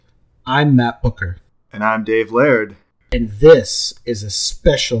I'm Matt Booker. And I'm Dave Laird. And this is a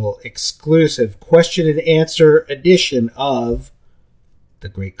special, exclusive question and answer edition of The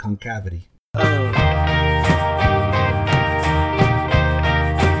Great Concavity.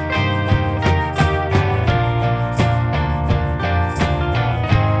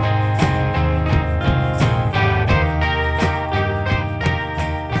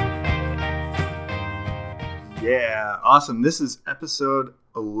 Yeah, awesome. This is episode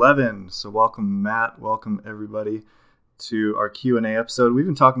 11. So welcome, Matt. Welcome, everybody, to our Q&A episode. We've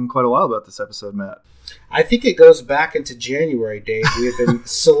been talking quite a while about this episode, Matt. I think it goes back into January, Dave. We've been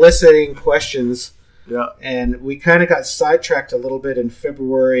soliciting questions. Yeah. And we kind of got sidetracked a little bit in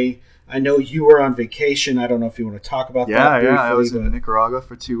February. I know you were on vacation. I don't know if you want to talk about that briefly. Yeah, I was in Nicaragua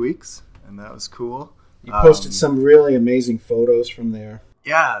for 2 weeks, and that was cool. You posted some really amazing photos from there.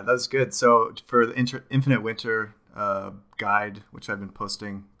 Yeah, that was good. So for the Infinite Winter guide, which I've been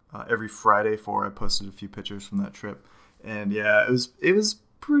posting every Friday I posted a few pictures from that trip. And yeah, it was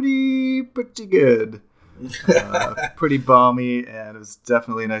pretty good. Pretty balmy, and it was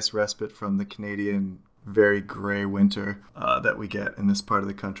definitely a nice respite from the Canadian very gray winter that we get in this part of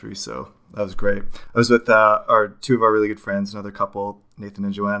the country. So that was great. I was with two of our really good friends, another couple, Nathan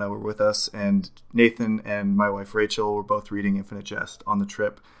and Joanna, were with us, and Nathan and my wife Rachel were both reading Infinite Jest on the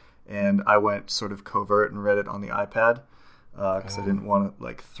trip, and I went sort of covert and read it on the iPad because I didn't want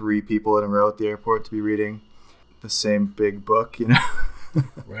like 3 people in a row at the airport to be reading the same big book, you know.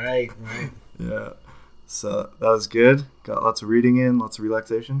 Right. Yeah. So that was good. Got lots of reading in, lots of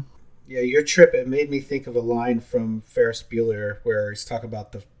relaxation. Yeah, your trip, it made me think of a line from Ferris Bueller where he's talking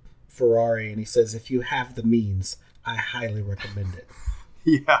about the Ferrari, and he says, if you have the means, I highly recommend it.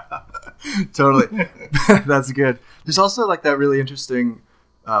 Yeah, totally. That's good. There's also like that really interesting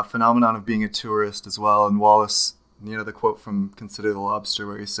phenomenon of being a tourist as well. And Wallace, you know, the quote from Consider the Lobster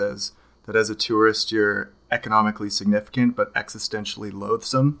where he says that as a tourist, you're economically significant but existentially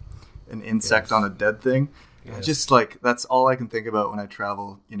loathsome, an insect on a dead thing. Yes. Just like that's all I can think about when I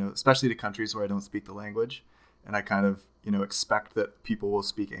travel, you know, especially to countries where I don't speak the language, and I kind of, you know, expect that people will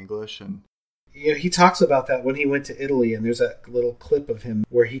speak English. And yeah, he talks about that when he went to Italy, and there's a little clip of him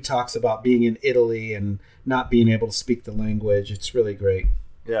where he talks about being in Italy and not being able to speak the language. It's really great.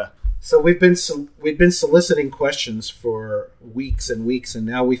 Yeah. So we've been soliciting questions for weeks and weeks, and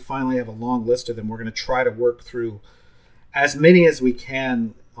now we finally have a long list of them. We're going to try to work through as many as we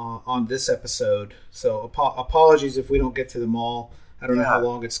can on this episode. So apologies if we don't get to them all. I don't know how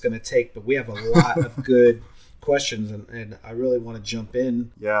long it's going to take, but we have a lot of good questions, and I really want to jump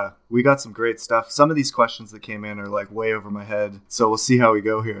in. Yeah, we got some great stuff. Some of these questions that came in are like way over my head, so we'll see how we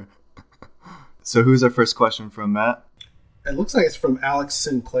go here. So who's our first question from, Matt? It looks like it's from Alex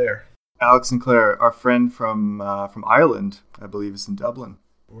Sinclair. Alex Sinclair, our friend from Ireland, I believe is in Dublin.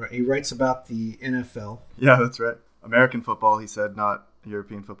 Right. He writes about the NFL. Yeah, that's right. American football, he said, not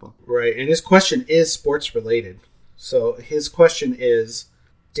European football. Right, and his question is sports related. So his question is,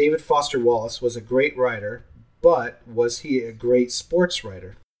 David Foster Wallace was a great writer, but was he a great sports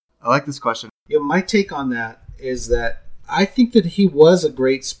writer? I like this question. You know, my take on that is that I think that he was a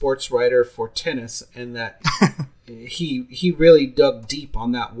great sports writer for tennis, and that he really dug deep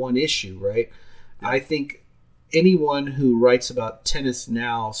on that one issue, right? Yeah. I think anyone who writes about tennis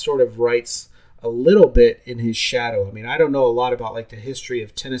now sort of writes a little bit in his shadow. I mean, I don't know a lot about like the history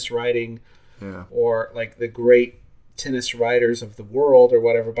of tennis writing or like the great tennis writers of the world or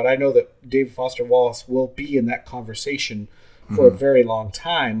whatever, but I know that David Foster Wallace will be in that conversation for a very long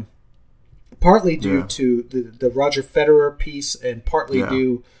time, partly due to the Roger Federer piece and partly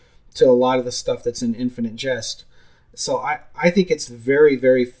due to a lot of the stuff that's in Infinite Jest. So I think it's very,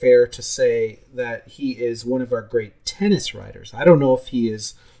 very fair to say that he is one of our great tennis writers. I don't know if he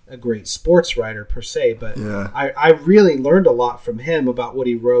is a great sports writer per se, but I really learned a lot from him about what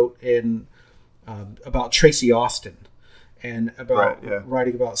he wrote in about Tracy Austin and about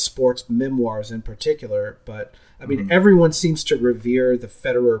writing about sports memoirs in particular. But I mean, everyone seems to revere the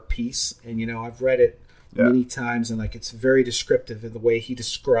Federer piece, and you know, I've read it many times, and like it's very descriptive in the way he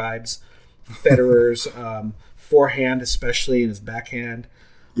describes Federer's forehand, especially in his backhand.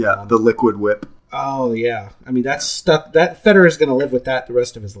 Yeah, the liquid whip. Oh yeah, I mean that's stuff that Federer is going to live with that the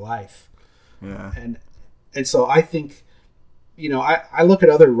rest of his life. Yeah, and so I think, you know, I look at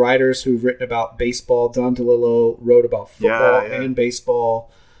other writers who've written about baseball. Don DeLillo wrote about football and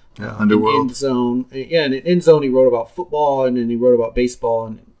baseball. Yeah, Underworld. In End Zone. Yeah, and in End Zone he wrote about football, and then he wrote about baseball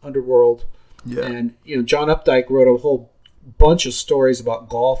and Underworld. Yeah. And, you know, John Updike wrote a whole bunch of stories about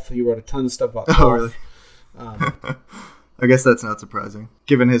golf. He wrote a ton of stuff about golf. Really? I guess that's not surprising,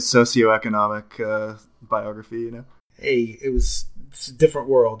 given his socioeconomic biography, you know? Hey, it was it's a different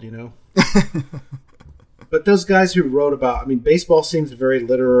world, you know. But those guys who wrote about, I mean, baseball seems very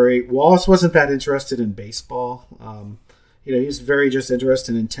literary. Wallace wasn't that interested in baseball. He was very just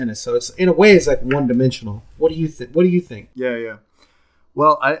interested in tennis. So it's, in a way, it's like one dimensional. What do you think? What do you think? Yeah.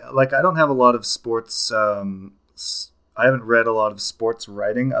 Well, I don't have a lot of sports. I haven't read a lot of sports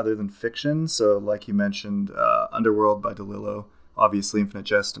writing other than fiction. So, like you mentioned, Underworld by DeLillo, obviously Infinite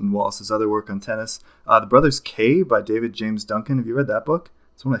Jest, and Wallace's other work on tennis. The Brothers K by David James Duncan. Have you read that book?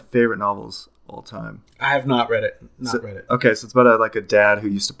 It's one of my favorite novels all time. I have not read it. Okay, so it's about a dad who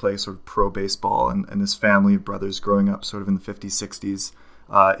used to play sort of pro baseball and his family of brothers growing up sort of in the 50s,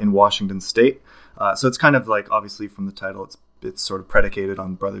 60s in Washington State. So it's kind of like, obviously from the title, it's sort of predicated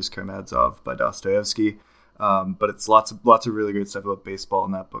on Brothers Karamazov by Dostoevsky. But it's lots of really great stuff about baseball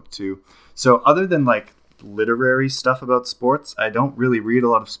in that book too. So other than like literary stuff about sports, I don't really read a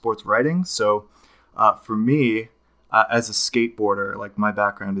lot of sports writing. So for me, as a skateboarder, like my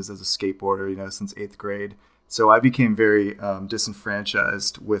background is as a skateboarder, since 8th grade. So I became very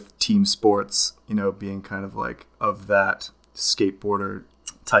disenfranchised with team sports, being kind of like of that skateboarder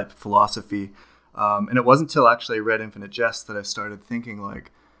type philosophy. And it wasn't until actually I read Infinite Jest that I started thinking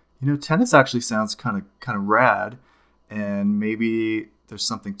like, tennis actually sounds kind of rad, and maybe there's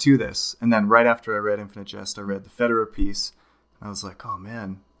something to this. And then right after I read Infinite Jest, I read the Federer piece, and I was like, oh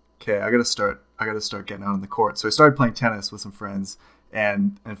man, okay, I gotta start getting out on the court. So I started playing tennis with some friends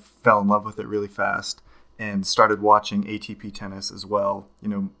and fell in love with it really fast, and started watching ATP tennis as well,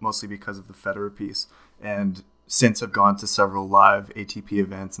 mostly because of the Federer piece. And since I've gone to several live ATP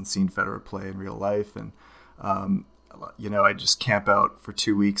events and seen Federer play in real life, and I just camp out for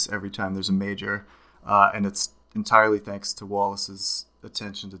 2 weeks every time there's a major, and it's entirely thanks to Wallace's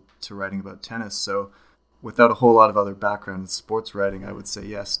attention to writing about tennis. So without a whole lot of other background in sports writing, I would say,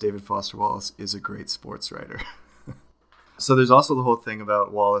 yes, David Foster Wallace is a great sports writer. So there's also the whole thing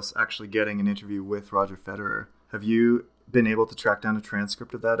about Wallace actually getting an interview with Roger Federer. Have you been able to track down a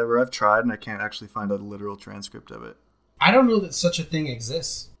transcript of that ever? I've tried, and I can't actually find a literal transcript of it. I don't know that such a thing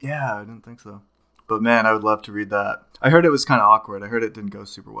exists. Yeah, I didn't think so. But man, I would love to read that. I heard it was kind of awkward. I heard it didn't go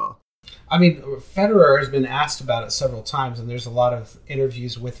super well. I mean, Federer has been asked about it several times, and there's a lot of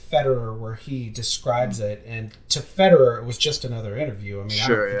interviews with Federer where he describes it. And to Federer, it was just another interview. I mean,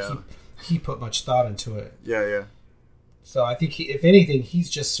 sure, I don't think he put much thought into it. Yeah. So I think, if anything, he's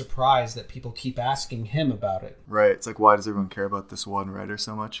just surprised that people keep asking him about it. Right. It's like, why does everyone care about this one writer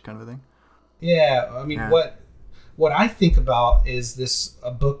so much, kind of a thing? Yeah. I mean, What I think about is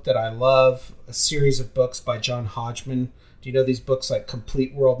a book that I love, a series of books by John Hodgman. Do you know these books like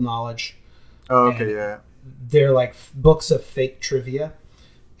Complete World Knowledge? Oh, okay, yeah. They're like books of fake trivia.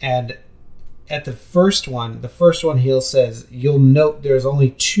 And at the first one he says, you'll note there's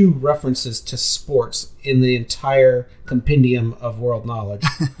only 2 references to sports in the entire compendium of world knowledge.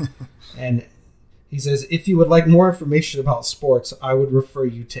 And he says, if you would like more information about sports, I would refer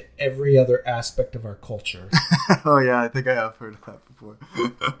you to every other aspect of our culture. Oh, yeah, I think I have heard of that before.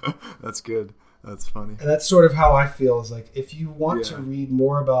 That's good. That's funny. And that's sort of how I feel, is like, if you want to read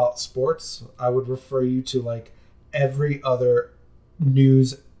more about sports, I would refer you to like every other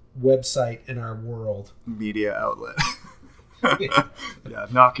news website in our world. Media outlet. Yeah,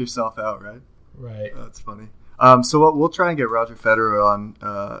 knock yourself out, right? Right. That's funny. So we'll try and get Roger Federer on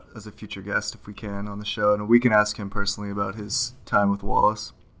as a future guest if we can on the show, and we can ask him personally about his time with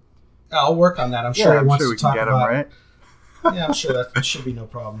Wallace. I'll work on that. I'm sure he wants to talk about. I'm sure we can get him, right? Yeah, I'm sure that should be no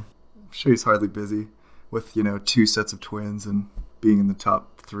problem. I'm sure he's hardly busy with 2 sets of twins and being in the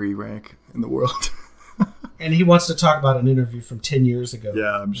top 3 rank in the world. And he wants to talk about an interview from 10 years ago.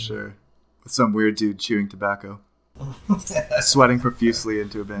 Yeah, I'm sure. With some weird dude chewing tobacco, sweating profusely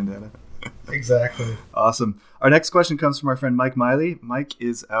into a bandana. Exactly. Awesome. Our next question comes from our friend Mike Miley. Mike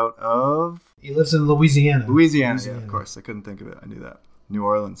is out of... He lives in Louisiana. Louisiana, yeah, of course. I couldn't think of it. I knew that. New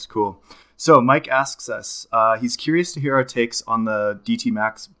Orleans, cool. So Mike asks us, he's curious to hear our takes on the D.T.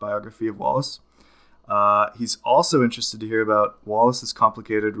 Max biography of Wallace. He's also interested to hear about Wallace's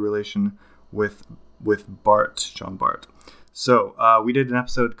complicated relation with Bart, John Bart. So we did an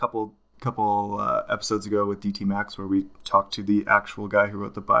episode couple episodes ago with D.T. Max where we talked to the actual guy who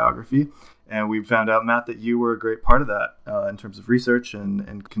wrote the biography, and we found out, Matt, that you were a great part of that in terms of research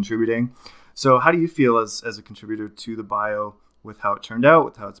and contributing. So how do you feel as a contributor to the bio, with how it turned out,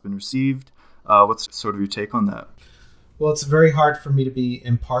 with how it's been received? What's sort of your take on that? Well, it's very hard for me to be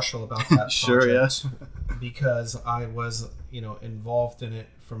impartial about that Sure, project because I was, involved in it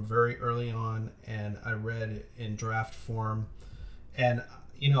from very early on, and I read it in draft form. And,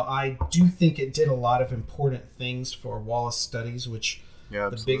 I do think it did a lot of important things for Wallace Studies, which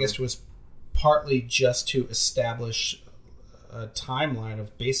the biggest was partly just to establish a timeline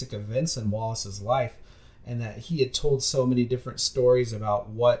of basic events in Wallace's life, and that he had told so many different stories about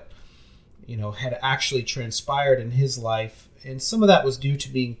what, had actually transpired in his life. And some of that was due to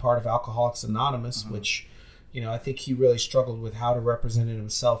being part of Alcoholics Anonymous, which, I think he really struggled with how to represent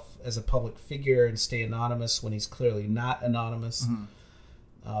himself as a public figure and stay anonymous when he's clearly not anonymous.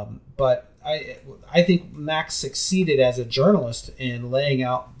 But I think Max succeeded as a journalist in laying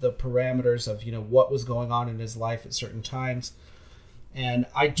out the parameters of, what was going on in his life at certain times. And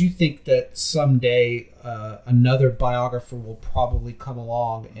I do think that someday another biographer will probably come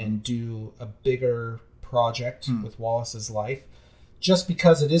along and do a bigger project with Wallace's life, just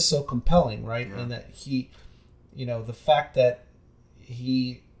because it is so compelling, right? Yeah. And that he, the fact that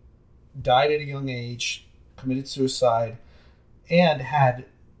he died at a young age, committed suicide, and had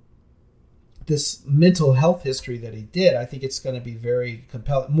this mental health history that he did, I think it's going to be very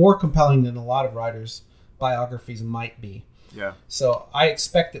compelling, more compelling than a lot of writers' biographies might be. Yeah. So I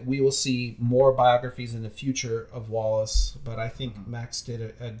expect that we will see more biographies in the future of Wallace, but I think Max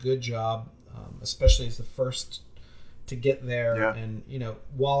did a good job, especially as the first to get there. Yeah. And,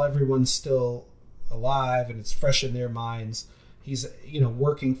 while everyone's still alive and it's fresh in their minds, he's,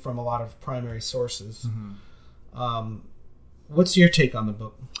 working from a lot of primary sources. What's your take on the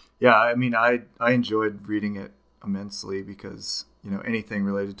book? Yeah, I mean, I enjoyed reading it immensely because, anything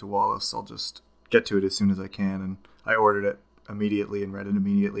related to Wallace, I'll just get to it as soon as I can. And I ordered it immediately and read it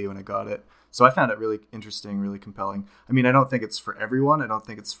immediately when I got it. So I found it really interesting, really compelling. I mean, I don't think it's for everyone. I don't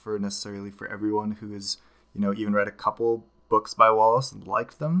think it's necessarily for everyone who has, even read a couple books by Wallace and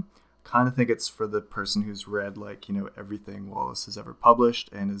liked them. Kind of think it's for the person who's read everything Wallace has ever published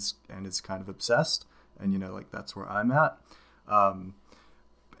and is kind of obsessed. And, that's where I'm at.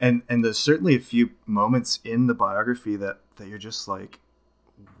 And there's certainly a few moments in the biography that you're just like,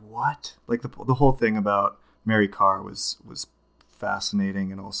 what? Like the whole thing about Mary Karr was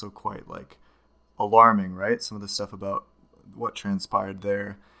fascinating and also quite alarming, right? Some of the stuff about what transpired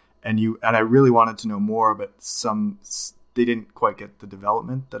there, and I really wanted to know more, but they didn't quite get the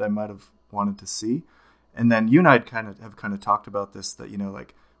development that I might have wanted to see. And then you and I have kind of talked about this,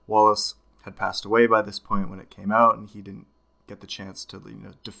 that Wallace had passed away by this point when it came out, and he didn't get the chance to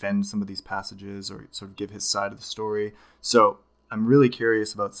defend some of these passages or sort of give his side of the story. So I'm really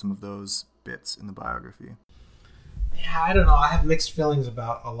curious about some of those bits in the biography. Yeah, I don't know. I have mixed feelings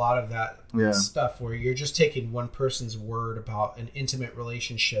about a lot of that stuff where you're just taking one person's word about an intimate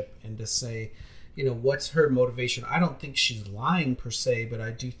relationship and to say, what's her motivation? I don't think she's lying per se, but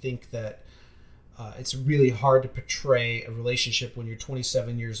I do think that it's really hard to portray a relationship when you're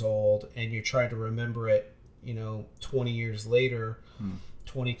 27 years old and you're trying to remember it 20 years later,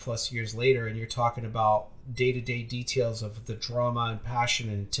 20 plus years later, and you're talking about day-to-day details of the drama and passion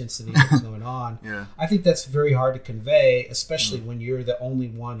and intensity that's going on. Yeah. I think that's very hard to convey, especially when you're the only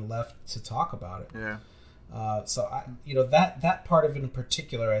one left to talk about it. Yeah. So that part of it in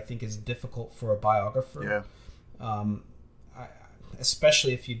particular, I think, is difficult for a biographer. Yeah.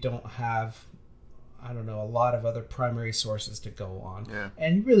 Especially if you don't have, a lot of other primary sources to go on. Yeah.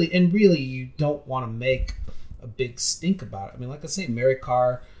 And really, you don't want to make a big stink about it. I mean, like I say, Mary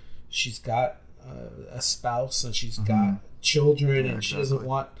Karr, she's got a spouse and she's got children, and she doesn't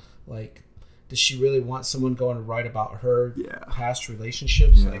want, does she really want someone going to write about her past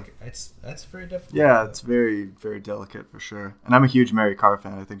relationships? Yeah. That's very difficult. Yeah, it's very, very delicate for sure. And I'm a huge Mary Karr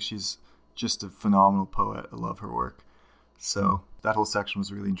fan. I think she's just a phenomenal poet. I love her work. So that whole section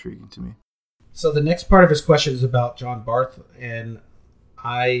was really intriguing to me. So the next part of his question is about John Barth, and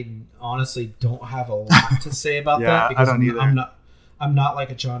I honestly don't have a lot to say about that because I don't either. I'm not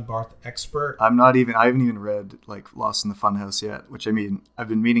like a John Barth expert. I haven't even read Lost in the Funhouse yet, which I've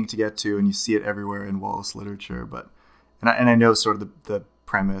been meaning to get to, and you see it everywhere in Wallace literature. But I know sort of the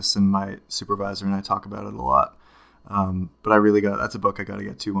premise, and my supervisor and I talk about it a lot. But that's a book I got to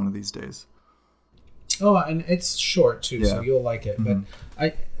get to one of these days. Oh, and it's short too, so you'll like it. Mm-hmm.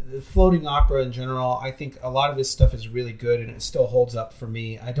 But the floating opera in general, I think a lot of his stuff is really good, and it still holds up for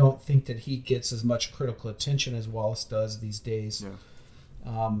me. I don't think that he gets as much critical attention as Wallace does these days.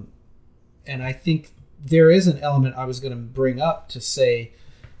 Yeah. And I think there is an element I was going to bring up to say,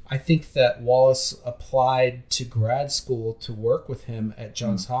 I think that Wallace applied to grad school to work with him at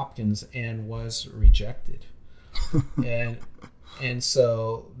Johns Hopkins and was rejected. And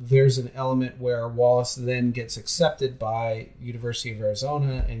so there's an element where Wallace then gets accepted by University of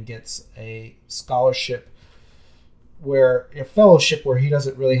Arizona and gets a scholarship a fellowship where he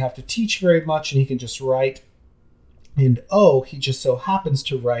doesn't really have to teach very much and he can just write. And he just so happens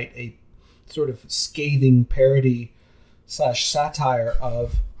to write a sort of scathing parody slash satire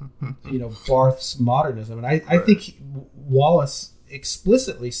of, Barth's modernism. And I think Wallace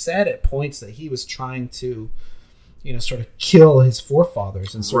explicitly said at points that he was trying to, sort of kill his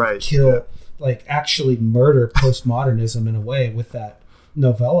forefathers and sort of kill, actually murder postmodernism in a way with that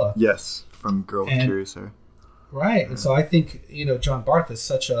novella. Yes, from Girl with Curious Hair. Right. Yeah. And so I think, John Barth is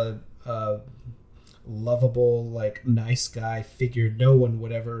such a lovable, nice guy figure. No one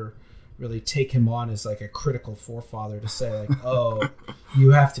would ever really take him on as a critical forefather to say oh, you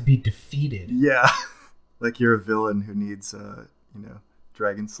have to be defeated. Yeah. Like you're a villain who needs,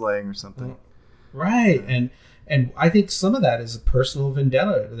 dragon slaying or something. Right. And I think some of that is a personal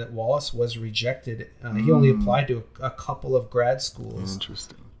vendetta that Wallace was rejected. He only applied to a couple of grad schools.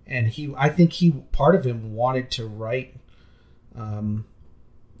 Interesting. And I think part of him wanted to write,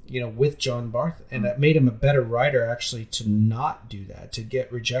 with John Barth, and that made him a better writer actually to not do that, to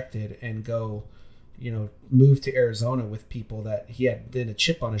get rejected and go, move to Arizona with people that he had then a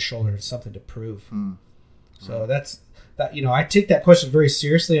chip on his shoulder and something to prove. So that's that. I take that question very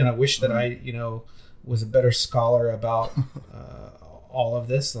seriously, and I wish that I, was a better scholar about all of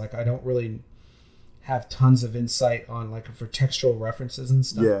this. I don't really have tons of insight on for textual references and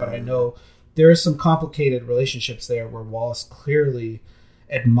stuff, but I know there is some complicated relationships there where Wallace clearly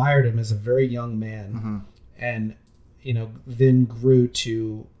admired him as a very young man, and then grew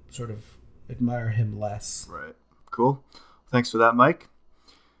to sort of admire him less. Right. Cool. Thanks for that, Mike.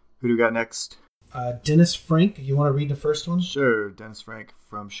 Who do we got next? Dennis Frank. You want to read the first one? Sure. Dennis Frank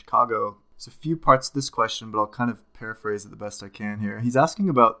from Chicago. There's a few parts to this question, but I'll kind of paraphrase it the best I can here. He's asking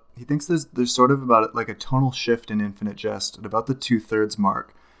about, he thinks there's sort of about a tonal shift in Infinite Jest at about the 2/3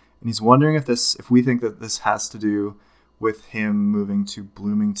 mark. And he's wondering if we think that this has to do with him moving to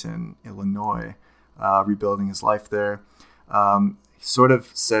Bloomington, Illinois, rebuilding his life there. He sort of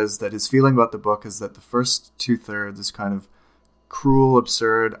says that his feeling about the book is that the first 2/3 is kind of cruel,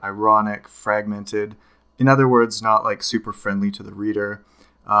 absurd, ironic, fragmented. In other words, not super friendly to the reader.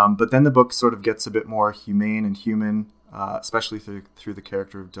 But then the book sort of gets a bit more humane and human, especially through the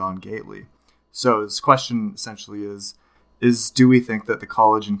character of Don Gately. So this question essentially is do we think that the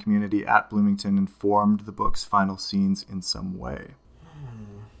college and community at Bloomington informed the book's final scenes in some way?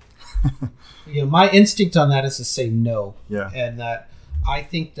 My instinct on that is to say no. Yeah. And that I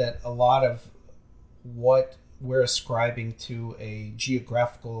think that a lot of what we're ascribing to a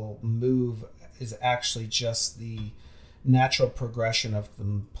geographical move is actually just the natural progression of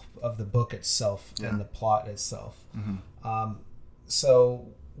the book itself and the plot itself. So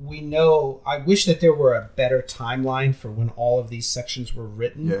we know. I wish that there were a better timeline for when all of these sections were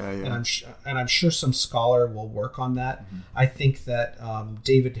written. And I'm sure some scholar will work on that. I think that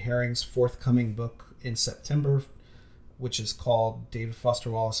David Herring's forthcoming book in September, which is called David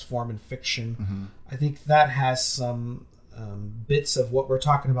Foster Wallace: Form and Fiction, I think that has some bits of what we're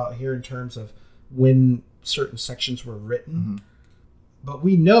talking about here in terms of when certain sections were written. But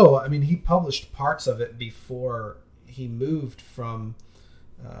we know, he published parts of it before he moved from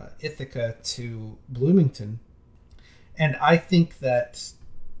Ithaca to Bloomington. And I think that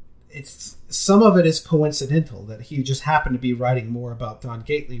some of it is coincidental, that he just happened to be writing more about Don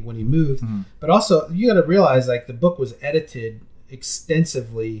Gately when he moved. But also, you got to realize, the book was edited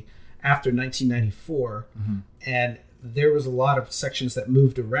extensively after 1994, and there was a lot of sections that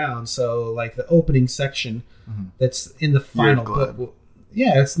moved around. So the opening section that's in the final book.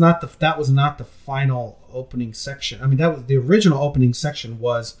 That was not the final opening section. That was the original opening section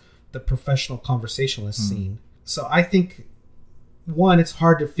was the professional conversationalist scene. So I think, one, it's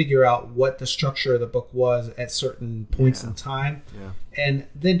hard to figure out what the structure of the book was at certain points in time. And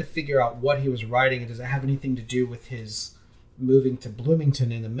then to figure out what he was writing, and does it have anything to do with his moving to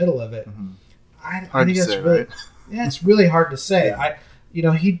Bloomington in the middle of it? I think that's really... Right? Yeah, it's really hard to say.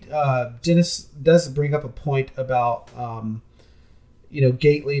 Dennis does bring up a point about,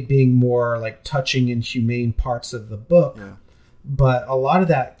 Gately being more touching and humane parts of the book. But a lot of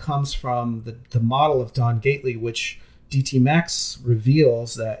that comes from the model of Don Gately, which D.T. Max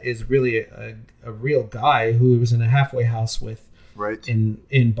reveals that is really a real guy who was in a halfway house with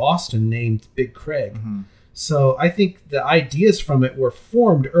in Boston named Big Craig. So I think the ideas from it were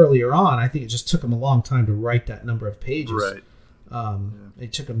formed earlier on. I think it just took him a long time to write that number of pages.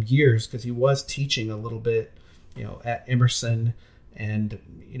 It took him years because he was teaching a little bit, at Emerson, and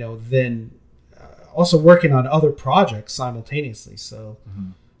then also working on other projects simultaneously. So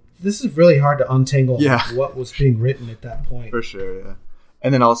this is really hard to untangle what was being written at that point. For sure, yeah.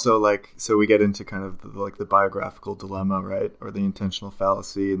 And then also, so we get into kind of the biographical dilemma, right, or the intentional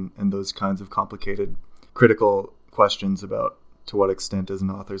fallacy, and those kinds of complicated critical questions about to what extent does an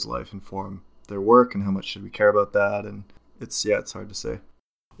author's life inform their work and how much should we care about that? And it's hard to say.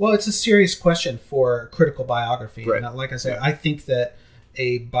 Well, it's a serious question for critical biography. Right. And like I said, I think that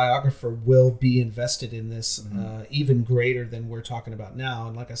a biographer will be invested in this even greater than we're talking about now.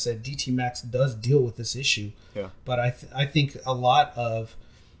 And like I said, DT Max does deal with this issue. Yeah. But I think a lot of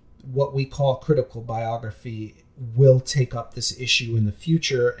what we call critical biography will take up this issue in the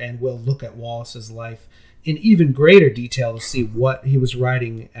future, and will look at Wallace's life in even greater detail to see what he was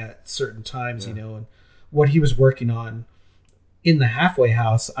writing at certain times, and what he was working on in the halfway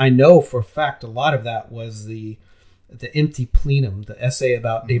house. I know for a fact a lot of that was the Empty Plenum, the essay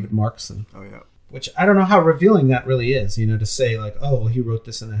about David Markson. Oh, yeah. Which I don't know how revealing that really is, to say like, oh, he wrote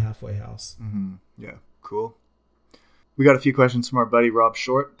this in the halfway house. Mm-hmm. Yeah, cool. We got a few questions from our buddy Rob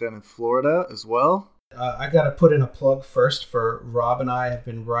Short down in Florida as well. I got to put in a plug first for Rob and I have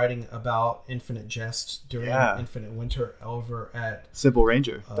been writing about Infinite Jest during Infinite Winter over at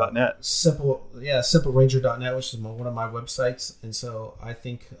SimpleRanger.net. SimpleRanger.net, which is one of my websites. And so I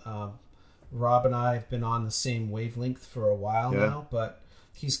think Rob and I have been on the same wavelength for a while now, but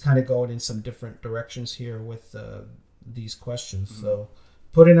he's kind of going in some different directions here with these questions. Mm-hmm. So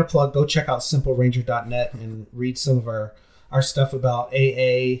put in a plug. Go check out SimpleRanger.net and read some of our stuff about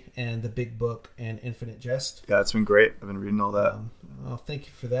AA and the Big Book and Infinite Jest. Yeah, it's been great. I've been reading all that. Well, thank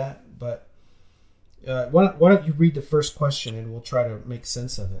you for that. But why don't you read the first question and we'll try to make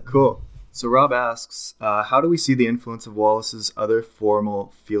sense of it. Cool. So Rob asks, how do we see the influence of Wallace's other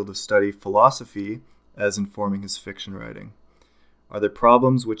formal field of study, philosophy, as informing his fiction writing? Are there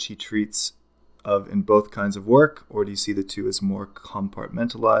problems which he treats of in both kinds of work, or do you see the two as more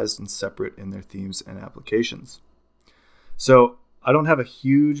compartmentalized and separate in their themes and applications? So I don't have a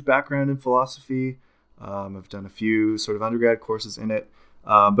huge background in philosophy. I've done a few sort of undergrad courses in it.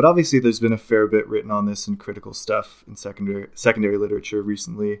 But obviously there's been a fair bit written on this in critical stuff in secondary literature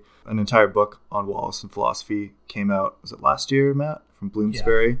recently. An entire book on Wallace and philosophy came out, was it last year, Matt, from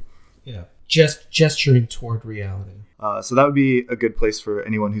Bloomsbury? Yeah. Just gesturing toward reality. So that would be a good place for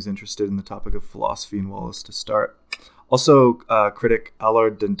anyone who's interested in the topic of philosophy and Wallace to start. Also, critic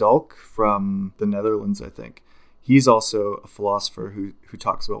Allard den Dulk from the Netherlands, I think. He's also a philosopher who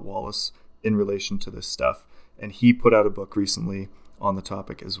talks about Wallace in relation to this stuff. And he put out a book recently on the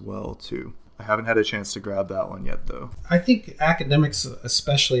topic as well, too. I haven't had a chance to grab that one yet, though. I think academics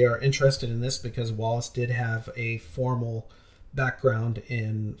especially are interested in this because Wallace did have a formal background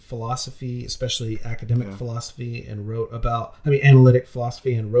in philosophy, especially academic philosophy, and analytic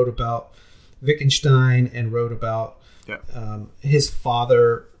philosophy, and wrote about Wittgenstein and wrote about his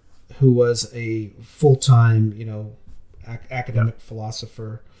father, who was a full-time, academic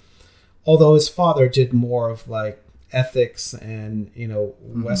philosopher. Although his father did more of like ethics and,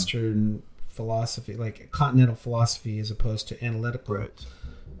 Western philosophy, like continental philosophy, as opposed to analytical. Right.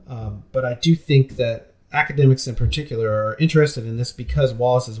 But I do think that academics in particular are interested in this because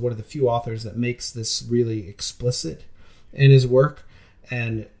Wallace is one of the few authors that makes this really explicit in his work.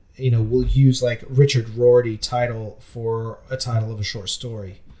 And, we'll use like Richard Rorty title for a title of a short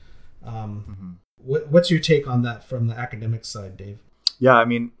story. What's your take on that from the academic side, Dave? Yeah, I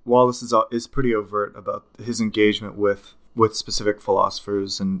mean, Wallace is pretty overt about his engagement with specific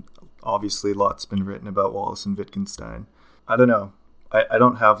philosophers, and obviously lots been written about Wallace and Wittgenstein. I don't know. I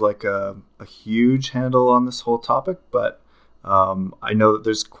don't have like a huge handle on this whole topic, but I know that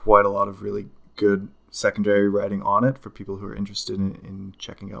there's quite a lot of really good secondary writing on it for people who are interested in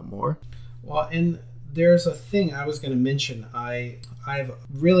checking out more. Well, and there's a thing I was going to mention. I've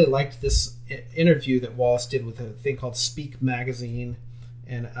really liked this interview that Wallace did with a thing called Speak Magazine,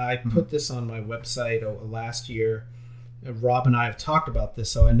 and I put this on my website last year. Rob and I have talked about this,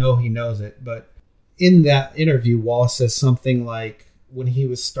 so I know he knows it. But in that interview, Wallace says something like when he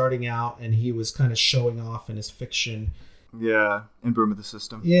was starting out and he was kind of showing off in his fiction. Yeah, in Broom of the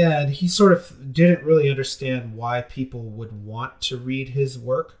System. Yeah, and he sort of didn't really understand why people would want to read his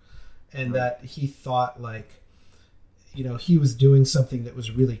work. And that he thought he was doing something that was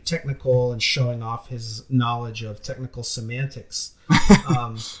really technical and showing off his knowledge of technical semantics.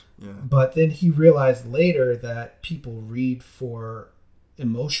 But then he realized later that people read for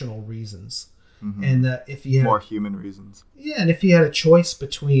emotional reasons. Mm-hmm. And that if he had more human reasons. Yeah, and if he had a choice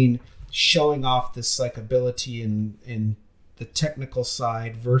between showing off this ability in the technical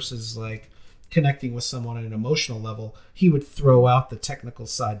side versus connecting with someone at an emotional level, he would throw out the technical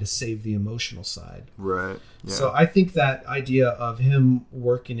side to save the emotional side. Right. Yeah. So I think that idea of him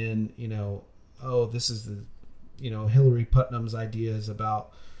working in, this is the, Hillary Putnam's ideas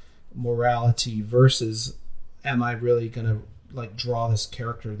about morality versus am I really going to draw this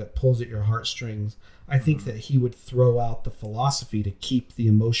character that pulls at your heartstrings? I think that he would throw out the philosophy to keep the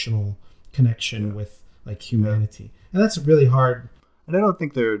emotional connection with like humanity. And that's really hard. And I don't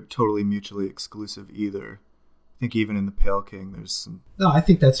think they're totally mutually exclusive either. I think even in the Pale King, there's some. No, I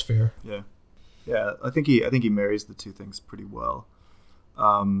think that's fair. Yeah. I think he marries the two things pretty well.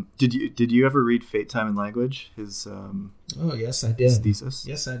 Did you ever read Fate, Time, and Language? His oh yes, I did. His thesis.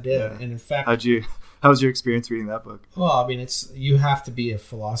 Yes, I did. Yeah. And in fact, how was your experience reading that book? Well, I mean, you have to be a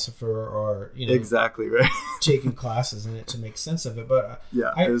philosopher or exactly right, taking classes in it to make sense of it. But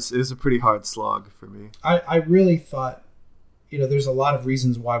it was a pretty hard slog for me. I really thought, there's a lot of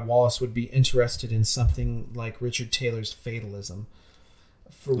reasons why Wallace would be interested in something like Richard Taylor's fatalism.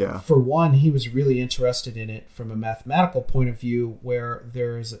 For one, he was really interested in it from a mathematical point of view, where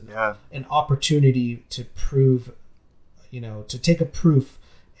there's an opportunity to prove, to take a proof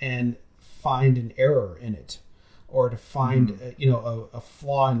and find an error in it, or to find a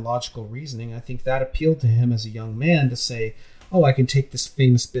flaw in logical reasoning. I think that appealed to him as a young man, to say, oh, I can take this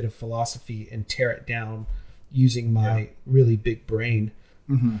famous bit of philosophy and tear it down using my really big brain.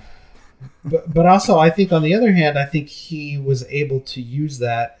 Mm-hmm. But also, I think on the other hand, I think he was able to use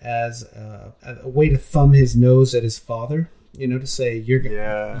that as a way to thumb his nose at his father, to say, you're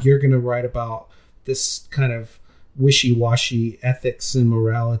going to write about this kind of wishy-washy ethics and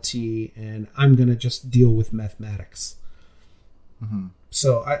morality, and I'm going to just deal with mathematics. Mm-hmm.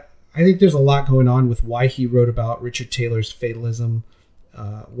 So I think there's a lot going on with why he wrote about Richard Taylor's fatalism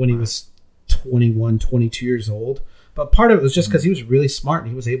when he was 21, 22 years old. But part of it was just because he was really smart and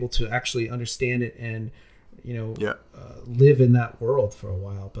he was able to actually understand it and, live in that world for a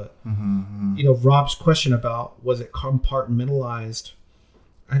while. But, Rob's question about, was it compartmentalized?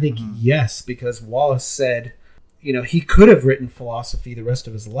 I think yes, because Wallace said, he could have written philosophy the rest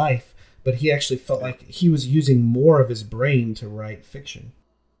of his life, but he actually felt like he was using more of his brain to write fiction.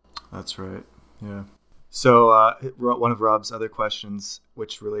 That's right. Yeah. So one of Rob's other questions,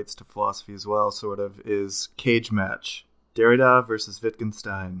 which relates to philosophy as well, sort of, is cage match. Derrida versus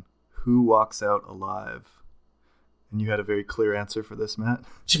Wittgenstein. Who walks out alive? And you had a very clear answer for this, Matt.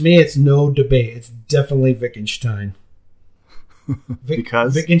 To me, it's no debate. It's definitely Wittgenstein.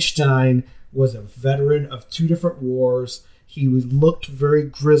 Because? Wittgenstein was a veteran of two different wars. He looked very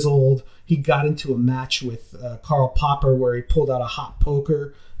grizzled. He got into a match with Karl Popper where he pulled out a hot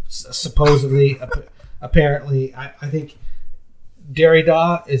poker, supposedly. Apparently, I think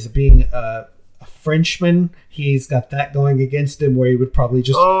Derrida is being a Frenchman. He's got that going against him, where he would probably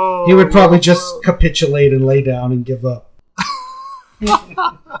just just capitulate and lay down and give up.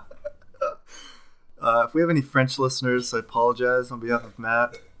 If we have any French listeners, I apologize on behalf of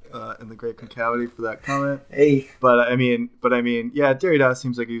Matt and the Great Concavity for that comment. Hey, but I mean, yeah, Derrida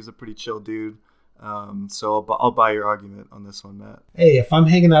seems like he was a pretty chill dude. So I'll buy your argument on this one, Matt. Hey, if I'm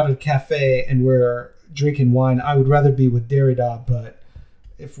hanging out at a cafe and we're drinking wine, I would rather be with Derrida. But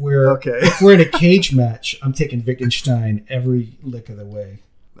if we're in a cage match, I'm taking Wittgenstein every lick of the way.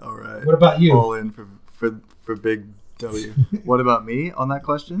 All right. What about you? All in for Big W. What about me on that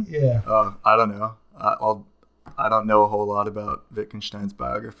question? Yeah. I don't know. I don't know a whole lot about Wittgenstein's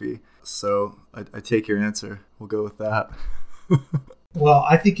biography, so I take your answer. We'll go with that. Well,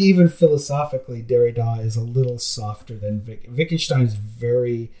 I think even philosophically, Derrida is a little softer than Wittgenstein is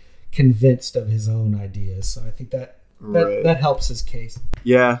very convinced of his own ideas. So I think that helps his case.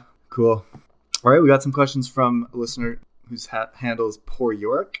 Yeah, cool. All right, we got some questions from a listener whose handle is Poor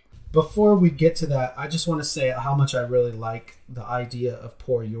York. Before we get to that, I just want to say how much I really like the idea of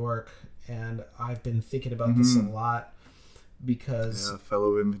Poor York, and I've been thinking about this a lot because... Yeah,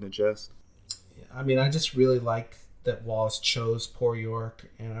 fellow Infinite Jest. I mean, I just really like that Wallace chose Poor York,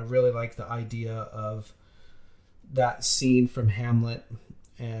 and I really like the idea of that scene from Hamlet.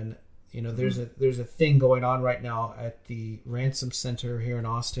 And there's a thing going on right now at the Ransom Center here in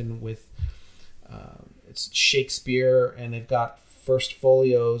Austin with it's Shakespeare, and they've got first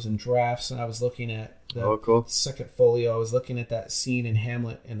folios and drafts. And I was looking at the second folio. I was looking at that scene in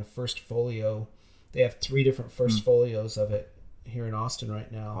Hamlet in the first folio. They have 3 different first folios of it here in Austin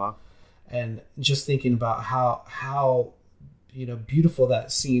right now. Wow. And just thinking about how beautiful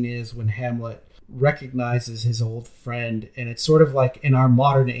that scene is when Hamlet recognizes his old friend. And it's sort of like in our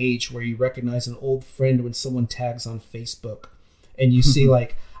modern age where you recognize an old friend when someone tags on Facebook and you see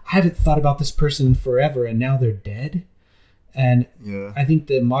like, I haven't thought about this person in forever and now they're dead. And I think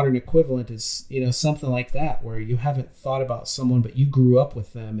the modern equivalent is, something like that, where you haven't thought about someone, but you grew up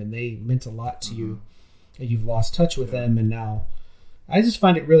with them and they meant a lot to you, and you've lost touch with them. And now I just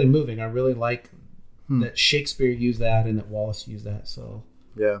find it really moving. I really like that Shakespeare used that and that Wallace used that. So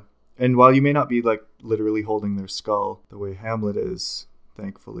yeah. And while you may not be like literally holding their skull the way Hamlet is,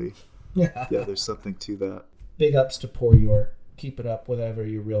 thankfully, yeah, there's something to that. Big ups to Poor York. Keep it up, whatever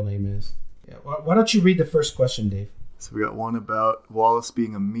your real name is. Yeah. Why don't you read the first question, Dave? So we got one about Wallace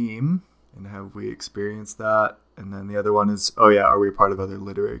being a meme and have we experienced that? And then the other one is, are we a part of other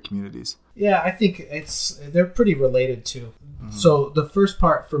literary communities? Yeah, I think they're pretty related too. Mm-hmm. So the first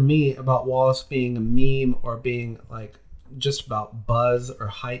part for me about Wallace being a meme or being like just about buzz or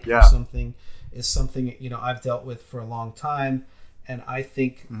hype or something is something, I've dealt with for a long time. And I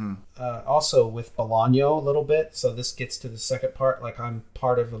think also with Bolaño a little bit. So this gets to the second part. Like I'm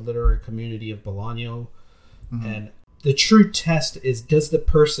part of a literary community of Bolaño. Mm-hmm. And the true test is, does the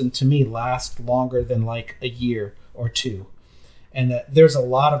person to me last longer than like a year or two? And there's a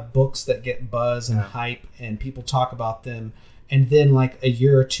lot of books that get buzz and hype and people talk about them. And then like a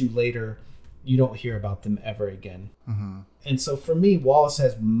year or two later, you don't hear about them ever again. Mm-hmm. And so for me, Wallace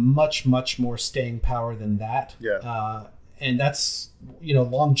has much, much more staying power than that. Yeah. And that's,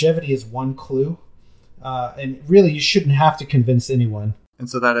 longevity is one clue. And really, you shouldn't have to convince anyone. And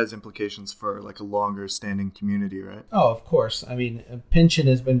so that has implications for like a longer standing community, right? Oh, of course. I mean, Pynchon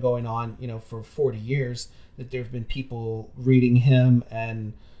has been going on, for 40 years. That there's been people reading him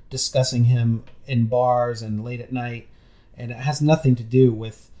and discussing him in bars and late at night. And it has nothing to do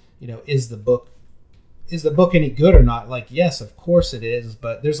with, is the book any good or not? Like, yes, of course it is.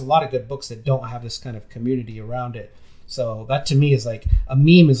 But there's a lot of good books that don't have this kind of community around it. So that to me is like a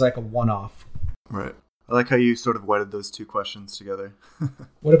meme is like a one-off. Right. I like how you sort of wedded those two questions together.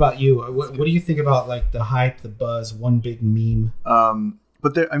 What about you? What do you think about like the hype, the buzz, one big meme?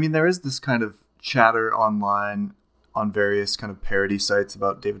 But there is this kind of chatter online on various kind of parody sites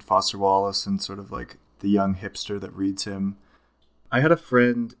about David Foster Wallace and sort of like the young hipster that reads him. I had a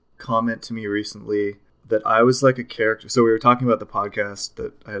friend comment to me recently that I was like a character. So we were talking about the podcast,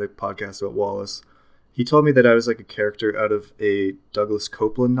 that I had a podcast about Wallace. He told me that I was like a character out of a Douglas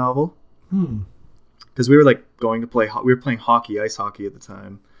Copeland novel. Because we were like going to play, we were playing hockey, ice hockey at the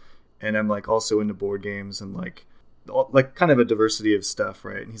time. And I'm like also into board games and like kind of a diversity of stuff,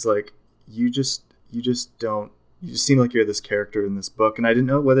 right? And he's like, you just seem like you're this character in this book. And I didn't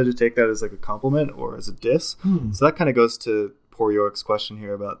know whether to take that as like a compliment or as a diss. So that kind of goes to Poor York's question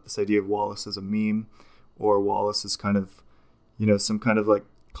here about this idea of Wallace as a meme, or Wallace as kind of, some kind of like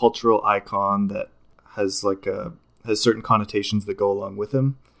cultural icon that has like has certain connotations that go along with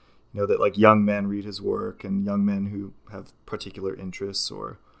him. That like young men read his work and young men who have particular interests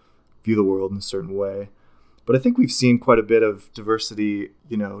or view the world in a certain way. But I think we've seen quite a bit of diversity,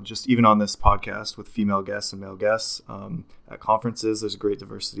 just even on this podcast with female guests and male guests. At conferences, there's a great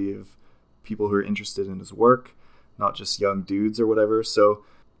diversity of people who are interested in his work, not just young dudes or whatever. So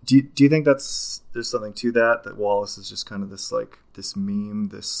do you think there's something to that Wallace is just kind of this like this meme,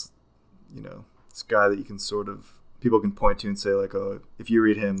 this, this guy that you can sort of, people can point to and say like, oh, if you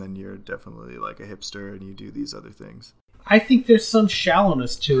read him, then you're definitely like a hipster and you do these other things. I think there's some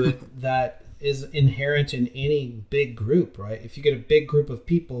shallowness to it that is inherent in any big group, right? If you get a big group of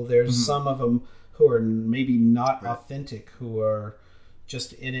people, there's some of them who are maybe not authentic, who are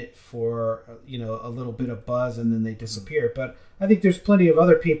just in it for, a little bit of buzz and then they disappear. But I think there's plenty of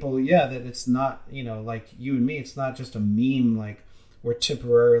other people, that it's not, like you and me, it's not just a meme like we're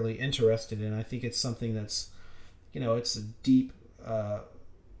temporarily interested in. I think it's something that's, it's a deep,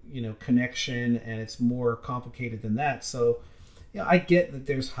 connection, and it's more complicated than that. So, I get that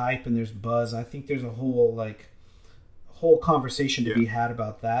there's hype and there's buzz. I think there's a whole conversation to be had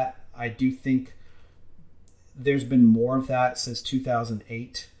about that. I do think there's been more of that since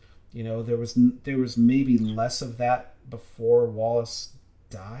 2008. There was maybe less of that before Wallace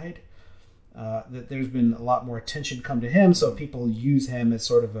died. That there's been a lot more attention come to him, so people use him as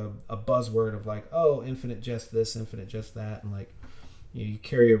sort of a buzzword of like, oh, infinite jest this, infinite jest that, and like you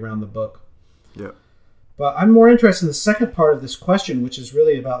carry around the book. Yeah. But I'm more interested in the second part of this question, which is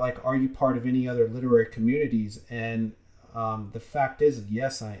really about like, are you part of any other literary communities? And the fact is,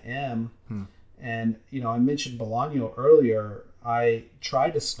 yes, I am. And I mentioned Bolaño earlier. I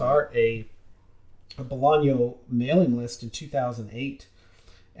tried to start a Bolaño mailing list in 2008,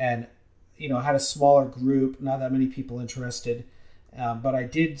 and I had a smaller group, not that many people interested, but I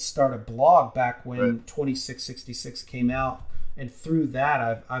did start a blog back when 2666 came out, and through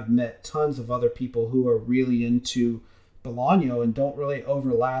that I've met tons of other people who are really into Bolaño and don't really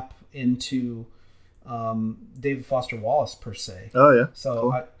overlap into David Foster Wallace per se. Oh yeah, so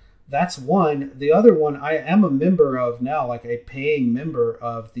cool. That's one. The other one, I am a member of now, like a paying member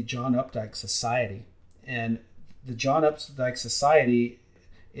of the John Updike Society, and the John Updike Society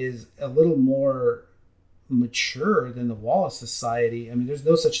is a little more mature than the Wallace Society. I mean, there's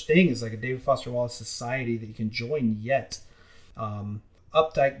no such thing as like a David Foster Wallace Society that you can join yet.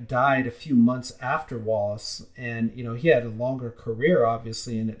 Updike died a few months after Wallace, and he had a longer career,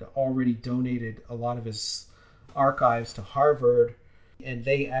 obviously, and had already donated a lot of his archives to Harvard. And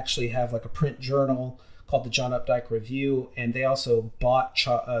they actually have like a print journal called the John Updike Review, and they also bought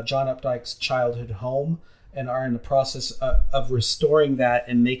John Updike's childhood home and are in the process of restoring that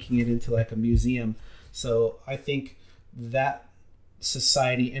and making it into like a museum. So I think that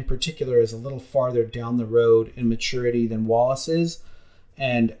society in particular is a little farther down the road in maturity than Wallace is.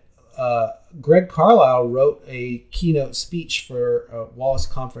 And Greg Carlisle wrote a keynote speech for a Wallace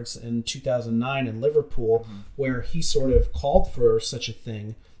conference in 2009 in Liverpool, where he sort of called for such a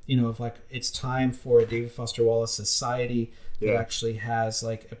thing, of like, it's time for a David Foster Wallace society that actually has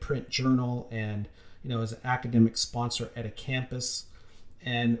like a print journal and, is an academic sponsor at a campus.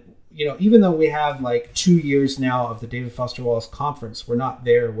 And, even though we have like 2 years now of the David Foster Wallace conference, we're not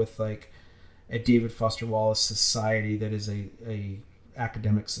there with like a David Foster Wallace society that is a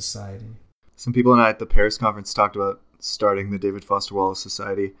academic society. Some people and I at the Paris conference talked about starting the David Foster Wallace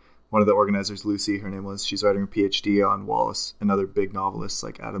Society. One of the organizers, Lucy, her name was, she's writing her PhD on Wallace and other big novelists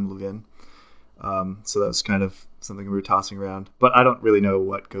like Adam Levin. So that was kind of something we were tossing around. But I don't really know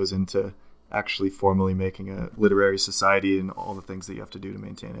what goes into actually formally making a literary society and all the things that you have to do to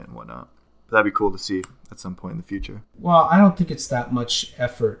maintain it and whatnot. But that'd be cool to see at some point in the future. Well, I don't think it's that much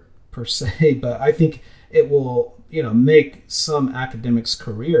effort per se, but I think it will, make some academics'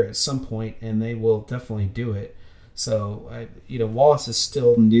 career at some point, and they will definitely do it. So, Wallace is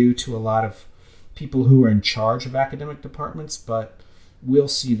still new to a lot of people who are in charge of academic departments, but we'll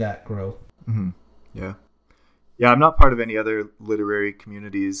see that grow. Mm-hmm. Yeah. Yeah, I'm not part of any other literary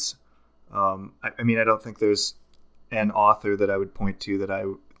communities. I don't think there's an author that I would point to that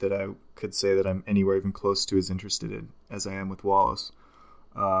I could say that I'm anywhere even close to as interested in as I am with Wallace.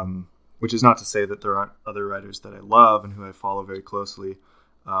 Which is not to say that there aren't other writers that I love and who I follow very closely.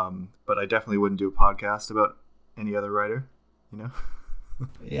 But I definitely wouldn't do a podcast about any other writer,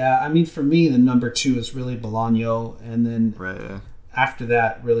 Yeah, for me, the number 2 is really Bolaño. And then after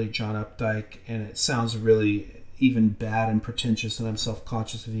that, really John Updike. And it sounds really even bad and pretentious, and I'm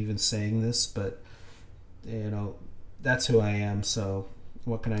self-conscious of even saying this, but, that's who I am. So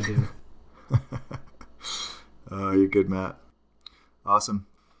what can I do? You're good, Matt. Awesome.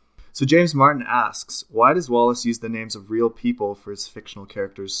 So James Martin asks, why does Wallace use the names of real people for his fictional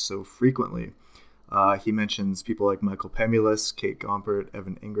characters so frequently? He mentions people like Michael Pemulus, Kate Gompert,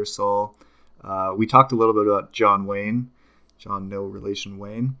 Evan Ingersoll. We talked a little bit about John Wayne, John no relation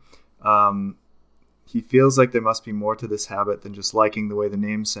Wayne. He feels like there must be more to this habit than just liking the way the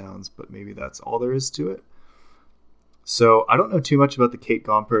name sounds, but maybe that's all there is to it. So I don't know too much about the Kate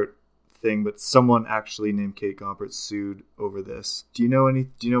Gompert thing, but someone actually named Kate Gompert sued over this. Do you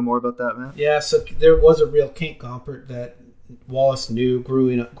know more about that, Matt? Yeah, so there was a real Kate Gompert that Wallace knew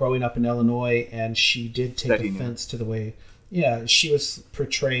growing up in Illinois, and she did take offense to the way she was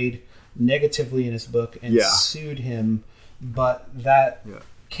portrayed negatively in his book and sued him, but that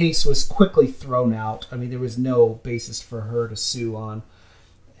case was quickly thrown out. There was no basis for her to sue on,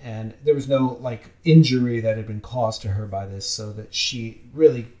 and there was no injury that had been caused to her by this, so that she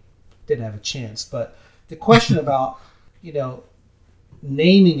really didn't have a chance. But the question about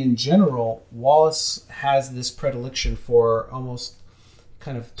naming in general, Wallace has this predilection for almost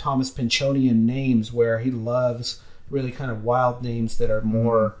kind of Thomas Pynchonian names, where he loves really kind of wild names that are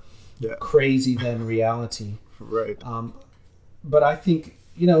more crazy than reality. Right. But I think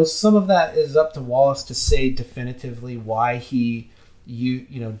some of that is up to Wallace to say definitively why he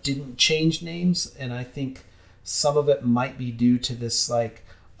didn't change names, and I think some of it might be due to this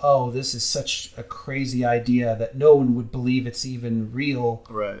this is such a crazy idea that no one would believe it's even real.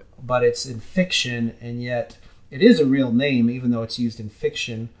 Right. But it's in fiction, and yet it is a real name, even though it's used in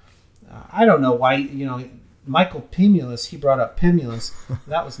fiction. I don't know why, Michael Pemulus, he brought up Pemulus.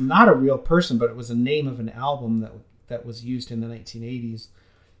 That was not a real person, but it was a name of an album that was used in the 1980s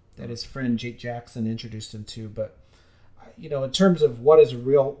that his friend Jake Jackson introduced him to. But, in terms of what is a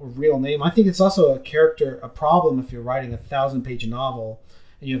real name, I think it's also a problem if you're writing a 1,000-page novel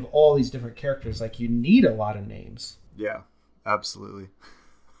and you have all these different characters. You need a lot of names. Yeah, absolutely.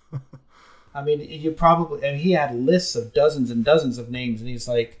 He had lists of dozens and dozens of names, and he's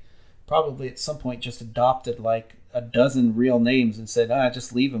probably at some point just adopted a dozen real names and said,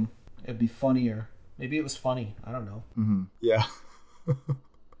 just leave them. It'd be funnier. Maybe it was funny. I don't know. Mm-hmm. Yeah.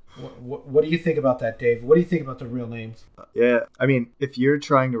 What do you think about that, Dave? What do you think about the real names? Yeah, if you're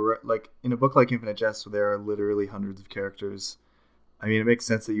trying to in a book like Infinite Jest, where there are literally hundreds of characters, it makes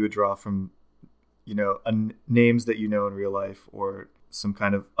sense that you would draw from, names that in real life, or some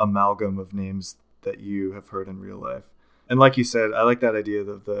kind of amalgam of names that you have heard in real life. And like you said, I like that idea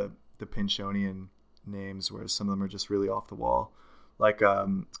of the Pynchonian names, where some of them are just really off the wall. Like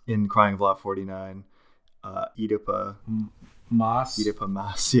in Crying of Lot 49, Oedipa Moss. Oedipa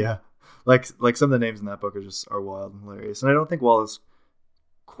Maas, yeah. Like some of the names in that book are wild and hilarious. And I don't think Wallace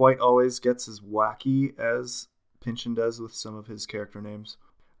quite always gets as wacky as Pynchon does with some of his character names.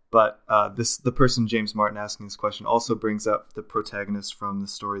 But the person James Martin asking this question also brings up the protagonist from the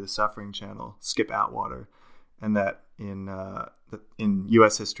story The Suffering Channel, Skip Atwater, and that in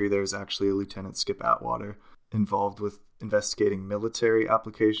U.S. history there's actually a Lieutenant Skip Atwater involved with investigating military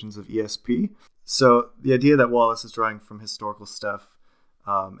applications of ESP. So the idea that Wallace is drawing from historical stuff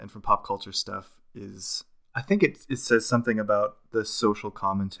and from pop culture stuff is, I think it says something about the social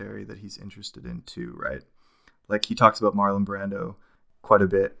commentary that he's interested in too, right? Like he talks about Marlon Brando quite a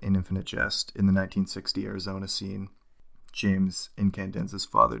bit in Infinite Jest in the 1960 Arizona scene. James Incandescence's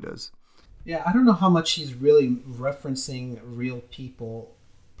father does. Yeah, I don't know how much he's really referencing real people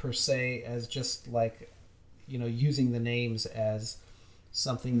per se, as just like, using the names as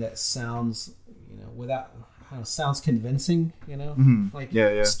something that sounds, sounds convincing, Mm-hmm. Like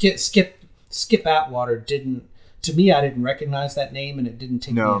yeah. Skip Atwater didn't, to me, I didn't recognize that name, and it didn't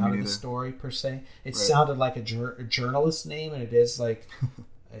take me out of the story per se. It sounded like a journalist name, and it is like,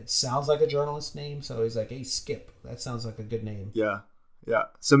 it sounds like a journalist name. So he's like, hey, Skip, that sounds like a good name. Yeah.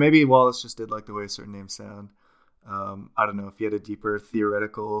 So maybe Wallace just did like the way certain names sound. I don't know if he had a deeper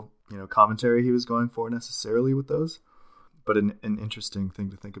theoretical, commentary he was going for necessarily with those, but an interesting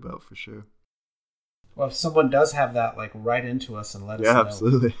thing to think about for sure. Well, if someone does have that, like, write into us and let us know. Yeah,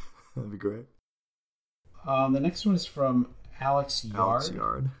 absolutely. That'd be great. The next one is from Alex Yard. Alex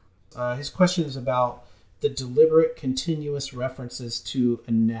Yard. His question is about the deliberate, continuous references to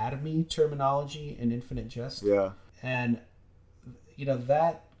anatomy terminology in Infinite Jest. Yeah. And,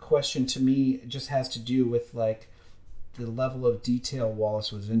 that question to me just has to do with, like, the level of detail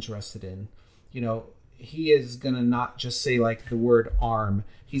Wallace was interested in. He is going to not just say, like, the word arm.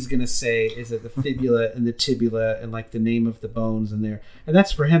 He's going to say, is it the fibula and the tibula and, like, the name of the bones in there. And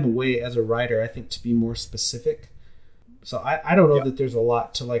that's for him a way, as a writer, I think, to be more specific. So I don't know that there's a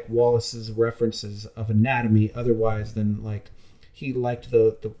lot to, like, Wallace's references of anatomy otherwise than, like, he liked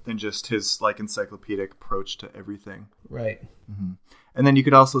the than just his, like, encyclopedic approach to everything. Right. Mm-hmm. And then you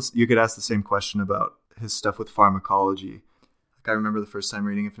could ask the same question about his stuff with pharmacology. Like, I remember the first time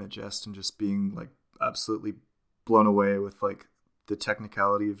reading Infinite Jest and just being, like, absolutely blown away with, like, the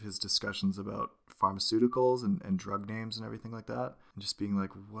technicality of his discussions about pharmaceuticals and drug names and everything like that, and just being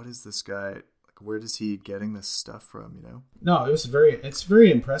like, what is this guy, like, where is he getting this stuff from, No, it's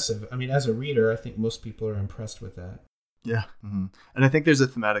very impressive. I mean, as a reader, I think most people are impressed with that. Yeah. Mm-hmm. And I think there's a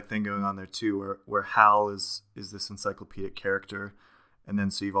thematic thing going on there too, where Hal is this encyclopedic character, and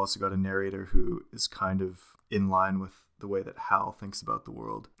then so you've also got a narrator who is kind of in line with the way that Hal thinks about the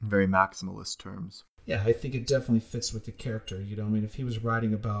world in very maximalist terms. Yeah, I think it definitely fits with the character. I mean, if he was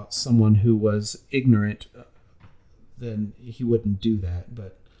writing about someone who was ignorant, then he wouldn't do that.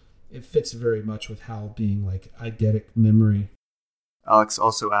 But it fits very much with Hal being like eidetic memory. Alex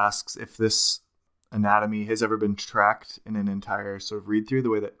also asks if this anatomy has ever been tracked in an entire sort of read through the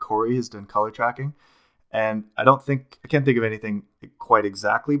way that Corey has done color tracking. And I can't think of anything quite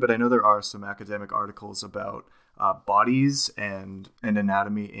exactly, but I know there are some academic articles about bodies and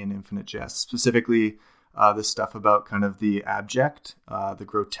anatomy in Infinite Jest, specifically the stuff about kind of the abject, the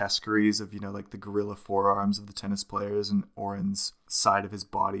grotesqueries of, like the gorilla forearms of the tennis players and Oren's side of his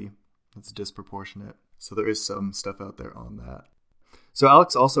body that's disproportionate. So there is some stuff out there on that. So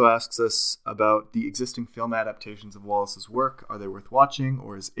Alex also asks us about the existing film adaptations of Wallace's work. Are they worth watching,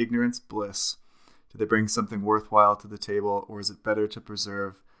 or is ignorance bliss? Do they bring something worthwhile to the table, or is it better to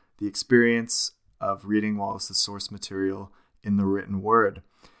preserve the experience of reading Wallace's source material in the written word?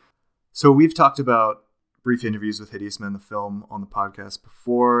 So we've talked about brief interviews with Hideous Men, the film, on the podcast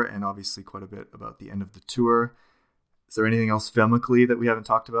before, and obviously quite a bit about the end of the tour. Is there anything else filmically that we haven't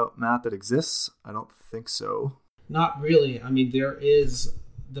talked about, Matt, that exists? I don't think so. Not really. I mean, there is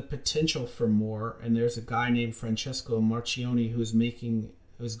the potential for more, and there's a guy named Francesco Marchioni who's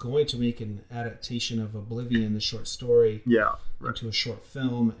going to make an adaptation of Oblivion, the short story, into a short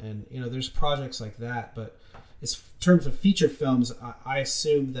film. And, there's projects like that. But in terms of feature films, I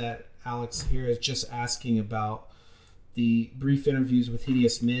assume that Alex here is just asking about the Brief Interviews with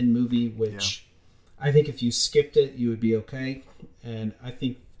Hideous Men movie, which I think if you skipped it, you would be okay. And I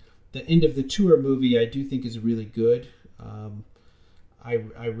think the End of the Tour movie, I do think is really good.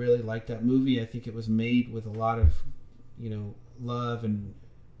 I really like that movie. I think it was made with a lot of, love and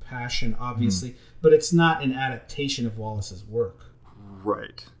passion, obviously, but it's not an adaptation of Wallace's work.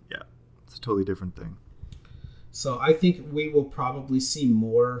 Right. Yeah. It's a totally different thing. So I think we will probably see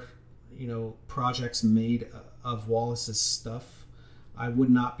more, projects made of Wallace's stuff. I would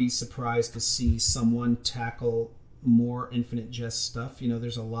not be surprised to see someone tackle more Infinite Jest stuff.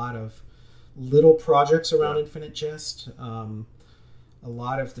 There's a lot of little projects around Infinite Jest. A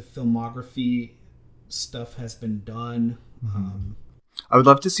lot of the filmography stuff has been done. I would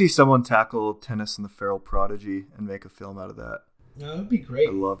love to see someone tackle Tennis and the Feral Prodigy and make a film out of that. That would be great.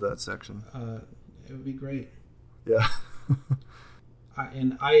 I love that section. It would be great. Yeah.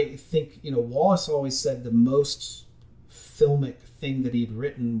 And I think, Wallace always said the most filmic thing that he'd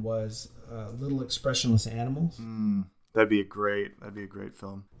written was Little Expressionless Animals. That'd be a great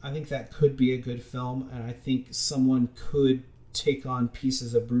film. I think that could be a good film, and I think someone could take on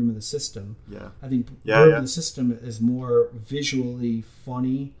pieces of Broom of the System. Yeah. I think Broom of the System is more visually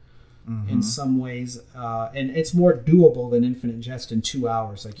funny in some ways, and it's more doable than Infinite Jest in 2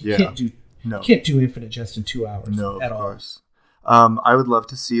 hours. Like you can't do Infinite Jest in 2 hours. No, at of all. course. I would love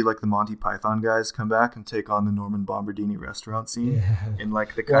to see like the Monty Python guys come back and take on the Norman Bombardini restaurant scene in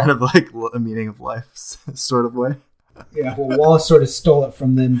like the kind of like a meaning of life sort of way. Yeah, well, Wallace sort of stole it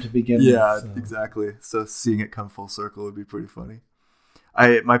from them to begin with. Yeah, exactly. So seeing it come full circle would be pretty funny.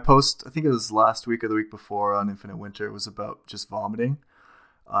 My post, I think it was last week or the week before on Infinite Winter, was about just vomiting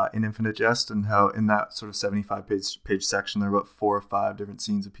in Infinite Jest, and how in that sort of 75-page section there are about 4 or 5 different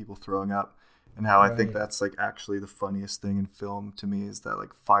scenes of people throwing up, and how I think that's like actually the funniest thing in film to me is that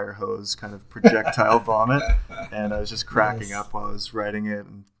like fire hose kind of projectile vomit, and I was just cracking up while I was writing it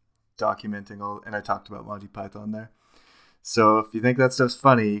and documenting all, and I talked about Monty Python there. So if you think that stuff's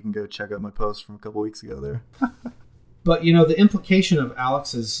funny, you can go check out my post from a couple weeks ago there. But, the implication of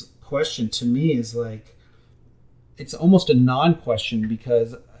Alex's question to me is like, it's almost a non-question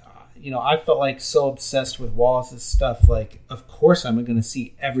because, I felt like so obsessed with Wallace's stuff. Like, of course I'm going to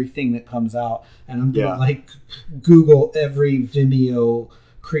see everything that comes out, and I'm going to like Google every Vimeo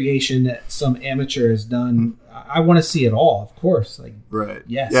creation that some amateur has done. I want to see it all, of course. Like, right.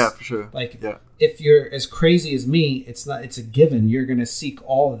 Yes. Yeah, for sure. Like, if you're as crazy as me, it's a given. You're going to seek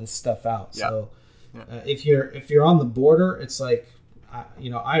all of this stuff out. Yeah. So if you're on the border, it's like,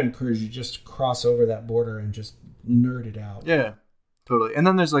 I encourage you just to cross over that border and just nerd it out. Yeah, totally. And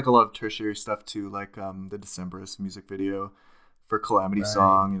then there's like a lot of tertiary stuff too, like the Decemberist music video for Calamity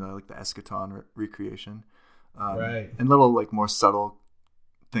Song, like the Eschaton recreation. And little like more subtle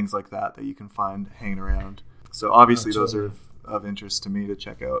things like that you can find hanging around. So obviously those are of interest to me to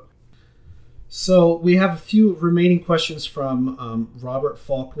check out. So we have a few remaining questions from Robert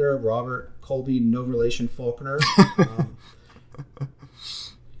Faulkner. Robert Colby, no relation Faulkner.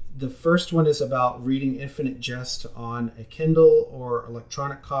 The first one is about reading Infinite Jest on a Kindle or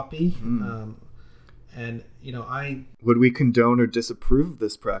electronic copy. And, Would we condone or disapprove of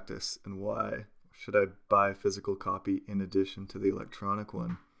this practice, and why? Should I buy a physical copy in addition to the electronic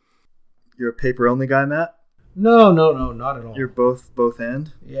one? You're a paper-only guy, Matt? No, not at all. You're both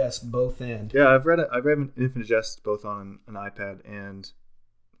and? Yes, both and. Yeah, I've read Infinite Jest both on an iPad and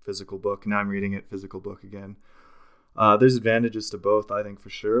physical book. Now I'm reading it physical book again. There's advantages to both, I think, for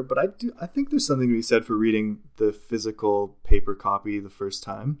sure. But I think there's something to be said for reading the physical paper copy the first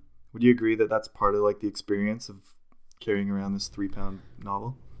time. Would you agree that that's part of like the experience of carrying around this 3-pound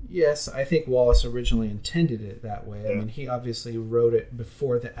novel? Yes, I think Wallace originally intended it that way. I mean, he obviously wrote it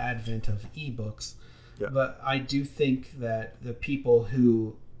before the advent of ebooks. Yeah. But I do think that the people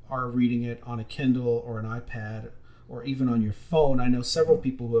who are reading it on a Kindle or an iPad or even on your phone, I know several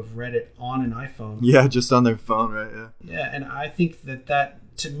people who have read it on an iPhone. Yeah, just on their phone, right? Yeah. Yeah, and I think that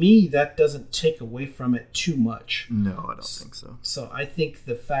to me, that doesn't take away from it too much. No, I don't think so. So I think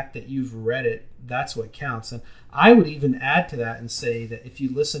the fact that you've read it, that's what counts. And I would even add to that and say that if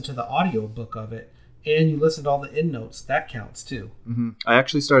you listen to the audiobook of it and you listen to all the endnotes, that counts too. Mm-hmm. I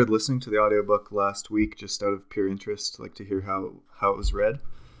actually started listening to the audiobook last week just out of pure interest, like to hear how it was read.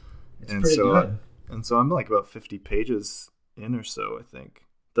 It's pretty good. And so I'm like about 50 pages in or so, I think.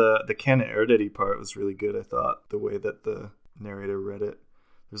 The Canon Eruditi part was really good, I thought, the way that the narrator read it.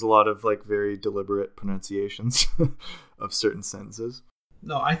 There's a lot of like very deliberate pronunciations of certain sentences.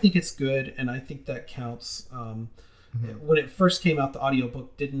 No, I think it's good, and I think that counts. When it first came out, the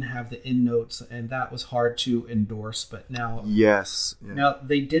audiobook didn't have the endnotes, and that was hard to endorse. But now, now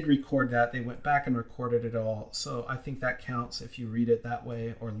they did record that. They went back and recorded it all. So I think that counts if you read it that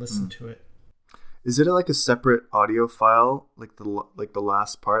way or listen to it. Is it like a separate audio file, like the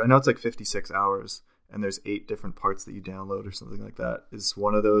last part? I know it's like 56 hours. And there's 8 different parts that you download or something like that. Is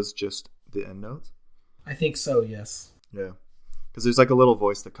one of those just the endnotes? I think so, yes. Yeah. Because there's like a little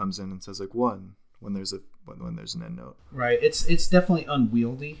voice that comes in and says like 1 when there's an endnote. Right. It's definitely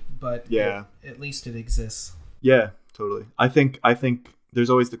unwieldy, but yeah, at least it exists. Yeah, totally. I think there's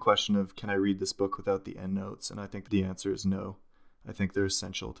always the question of, can I read this book without the endnotes? And I think the answer is no. I think they're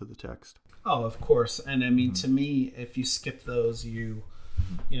essential to the text. Oh, of course. And I mean, to me, if you skip those, you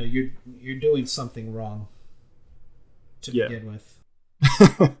know, you're doing something wrong to begin with.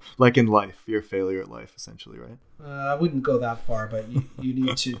 Like in life, you're a failure at life, essentially, right? I wouldn't go that far, but you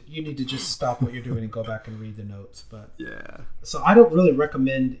need to just stop what you're doing and go back and read the notes. But yeah. So I don't really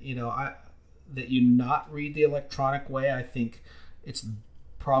recommend, that you not read the electronic way. I think it's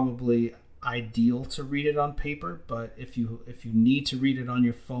probably ideal to read it on paper, but if you need to read it on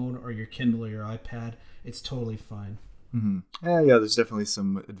your phone or your Kindle or your iPad, it's totally fine. Mm-hmm. Yeah, there's definitely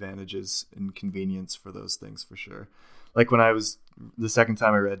some advantages and convenience for those things for sure. Like when the second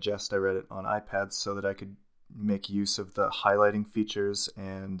time I read Jest, I read it on iPad so that I could make use of the highlighting features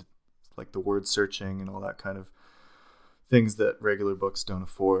and like the word searching and all that kind of things that regular books don't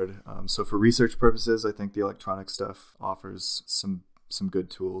afford. So for research purposes, I think the electronic stuff offers some good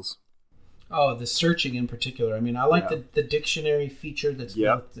tools. Oh, the searching in particular. I mean, I like the dictionary feature that's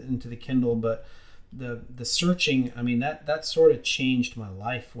built into the Kindle, but the searching, I mean, that sort of changed my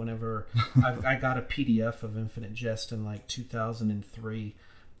life whenever I got a PDF of Infinite Jest in like 2003,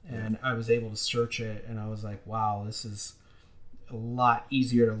 and I was able to search it, and I was like, wow, this is a lot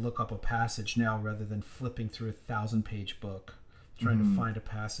easier to look up a passage now rather than flipping through a 1,000-page book trying to find a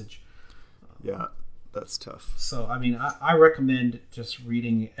passage. Yeah, that's tough. So, I mean, I recommend just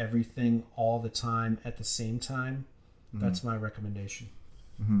reading everything all the time at the same time. That's my recommendation.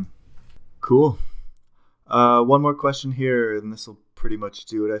 Mm-hmm. Cool. One more question here, and this will pretty much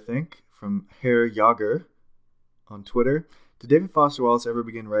do it, I think, from Herr Jager on Twitter. Did David Foster Wallace ever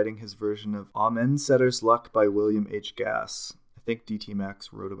begin writing his version of Amensetter's Luck by William H. Gass? I think DT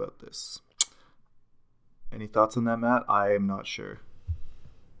Max wrote about this. Any thoughts on that, Matt? I am not sure.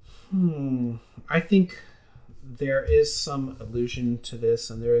 I think there is some allusion to this,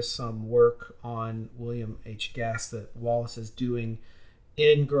 and there is some work on William H. Gass that Wallace is doing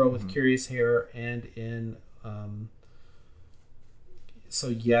in Girl with Curious Hair and in... So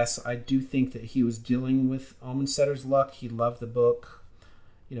yes, I do think that he was dealing with Amensetter's Luck. He loved the book.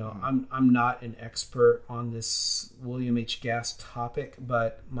 I'm not an expert on this William H. Gass topic,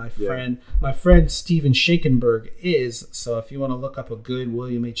 but my friend Steven Schenkenberg is. So if you want to look up a good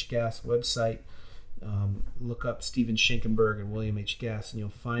William H. Gass website, look up Steven Schenkenberg and William H. Gass, and you'll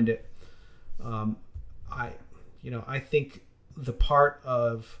find it. I think the part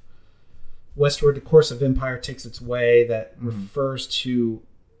of Westward, the Course of Empire Takes Its Way that refers to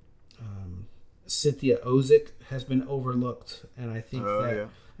Cynthia Ozick has been overlooked, and I think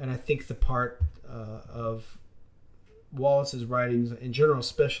I think the part of Wallace's writings in general,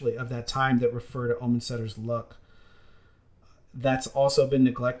 especially of that time, that refer to Amensetter's Luck, that's also been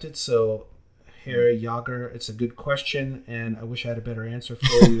neglected. So, Harry Jager, it's a good question, and I wish I had a better answer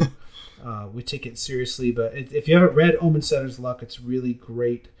for you. We take it seriously, but if you haven't read Amensetter's Luck, it's really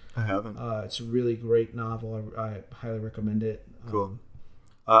great. I haven't. It's a really great novel. I highly recommend it. Cool.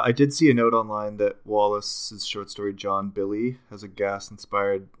 I did see a note online that Wallace's short story John Billy has a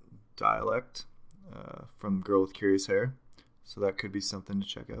Gass-inspired dialect from Girl with Curious Hair, so that could be something to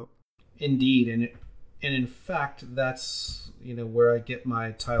check out. Indeed, and in fact, that's where I get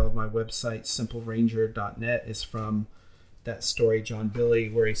my title of my website, simpleranger.net, is from that story John Billy,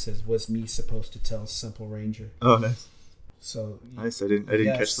 where he says, "Was me supposed to tell Simple Ranger?" Oh, nice. So nice. I didn't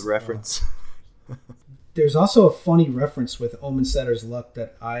catch the reference. There's also a funny reference with Amensetter's Luck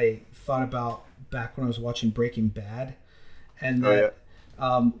that I thought about back when I was watching Breaking Bad, and that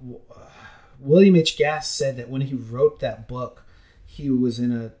William H. Gass said that when he wrote that book, he was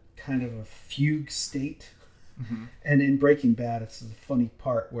in a kind of a fugue state. And in Breaking Bad, it's the funny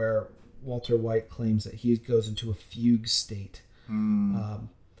part where Walter White claims that he goes into a fugue state.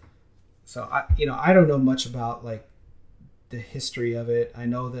 So I don't know much about like the history of it. I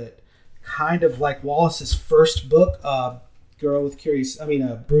know that kind of like Wallace's first book, Broom of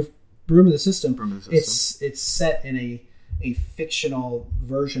the System. It's set in a fictional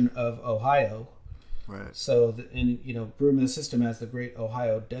version of Ohio. Right. So Broom of the System has the Great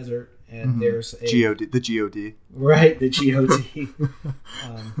Ohio Desert, and there's the GOD. Right, the GOD.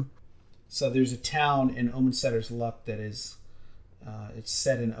 So there's a town in Amensetter's Luck that is it's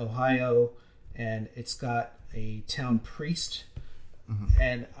set in Ohio, and it's got a town priest.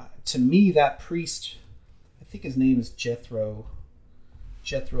 And to me, that priest, I think his name is Jethro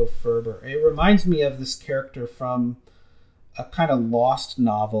Ferber. It reminds me of this character from a kind of lost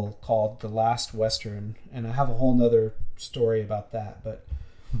novel called The Last Western, and I have a whole nother story about that. But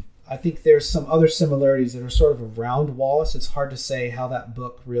I think there's some other similarities that are sort of around Wallace. It's hard to say how that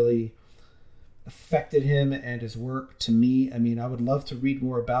book really affected him and his work to me. I mean, I would love to read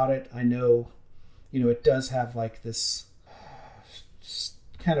more about it. I know, it does have like this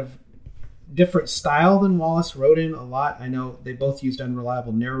kind of different style than Wallace wrote in a lot. I know they both used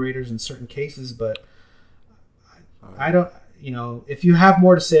unreliable narrators in certain cases, but I don't, if you have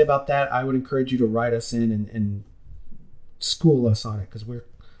more to say about that, I would encourage you to write us in and school us on it, because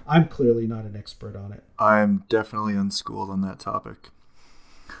I'm clearly not an expert on it. I'm definitely unschooled on that topic.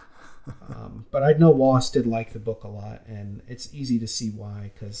 But I know Wallace did like the book a lot, and it's easy to see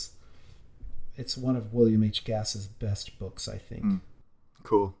why, because it's one of William H. Gass's best books, I think.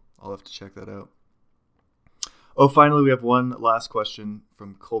 Cool. I'll have to check that out. Oh, finally, we have one last question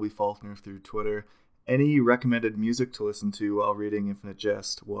from Colby Faulkner through Twitter. Any recommended music to listen to while reading Infinite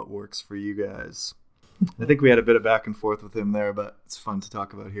Jest? What works for you guys? I think we had a bit of back and forth with him there, but it's fun to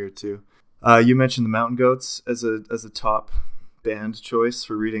talk about here too. You mentioned the Mountain Goats as a top band choice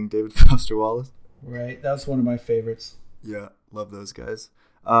for reading David Foster Wallace. Right, that was one of my favorites. Yeah, love those guys.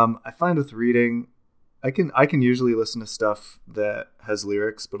 I find with reading, I can usually listen to stuff that has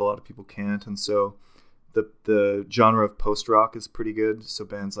lyrics, but a lot of people can't, and so the genre of post rock is pretty good. So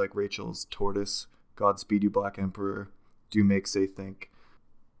bands like Rachel's Tortoise, Godspeed You Black Emperor, Do Make Say Think.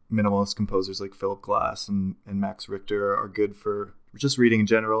 Minimalist composers like Philip Glass and Max Richter are good for just reading in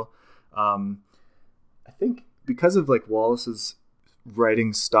general. I think because of like Wallace's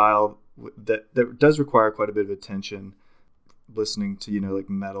writing style that does require quite a bit of attention, listening to like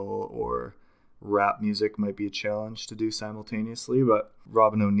metal or rap music might be a challenge to do simultaneously, but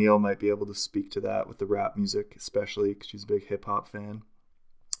Robin O'Neill might be able to speak to that with the rap music, especially because she's a big hip hop fan.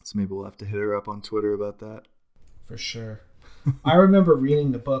 So maybe we'll have to hit her up on Twitter about that. For sure. I remember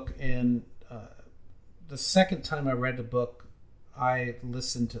reading the book, and the second time I read the book, I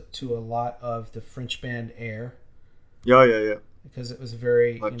listened to a lot of the French band Air. Yeah. Because it was a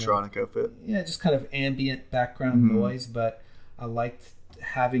very electronic outfit. Yeah, just kind of ambient background noise, but I liked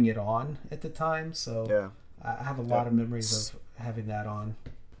having it on at the time, so yeah. I have a lot of memories of having that on.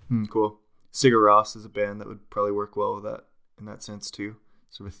 Cool. Sigur Rós is a band that would probably work well with that in that sense too.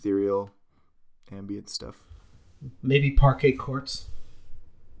 Sort of ethereal, ambient stuff. Maybe Parquet Courts.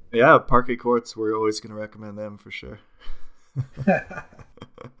 Yeah, Parquet Courts. We're always going to recommend them for sure.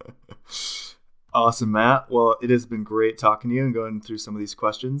 Awesome, Matt. Well, it has been great talking to you and going through some of these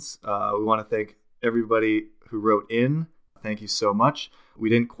questions. We want to thank everybody who wrote in. Thank you so much. We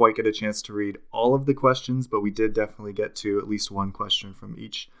didn't quite get a chance to read all of the questions, but we did definitely get to at least one question from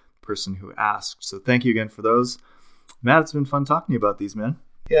each person who asked. So thank you again for those. Matt, it's been fun talking to you about these, man.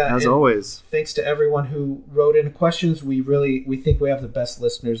 Yeah, as always. Thanks to everyone who wrote in questions. We think we have the best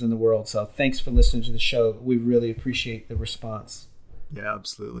listeners in the world. So thanks for listening to the show. We really appreciate the response. Yeah,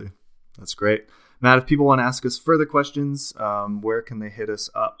 absolutely. That's great. Matt, if people want to ask us further questions, where can they hit us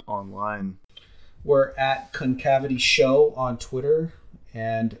up online? We're at Concavity Show on Twitter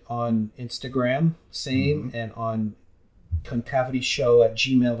and on Instagram, same, and on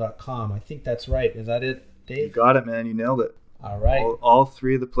concavityshow@gmail.com. I think that's right. Is that it, Dave? You got it, man. You nailed it. All right. All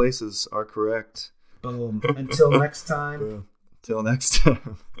three of the places are correct. Boom. Until next time. Boom. Until next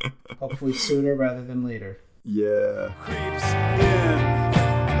time. Hopefully sooner rather than later. Yeah. Creeps in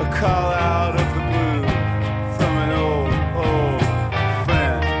a call out of the blue from an old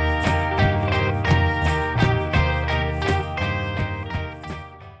friend.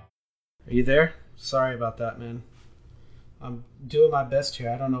 Are you there? Sorry about that, man. I'm doing my best here.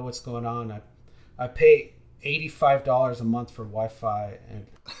 I don't know what's going on. I pay $85 a month for Wi-Fi, and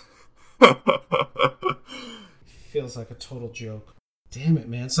feels like a total joke. Damn it,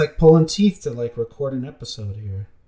 man. It's like pulling teeth to record an episode here.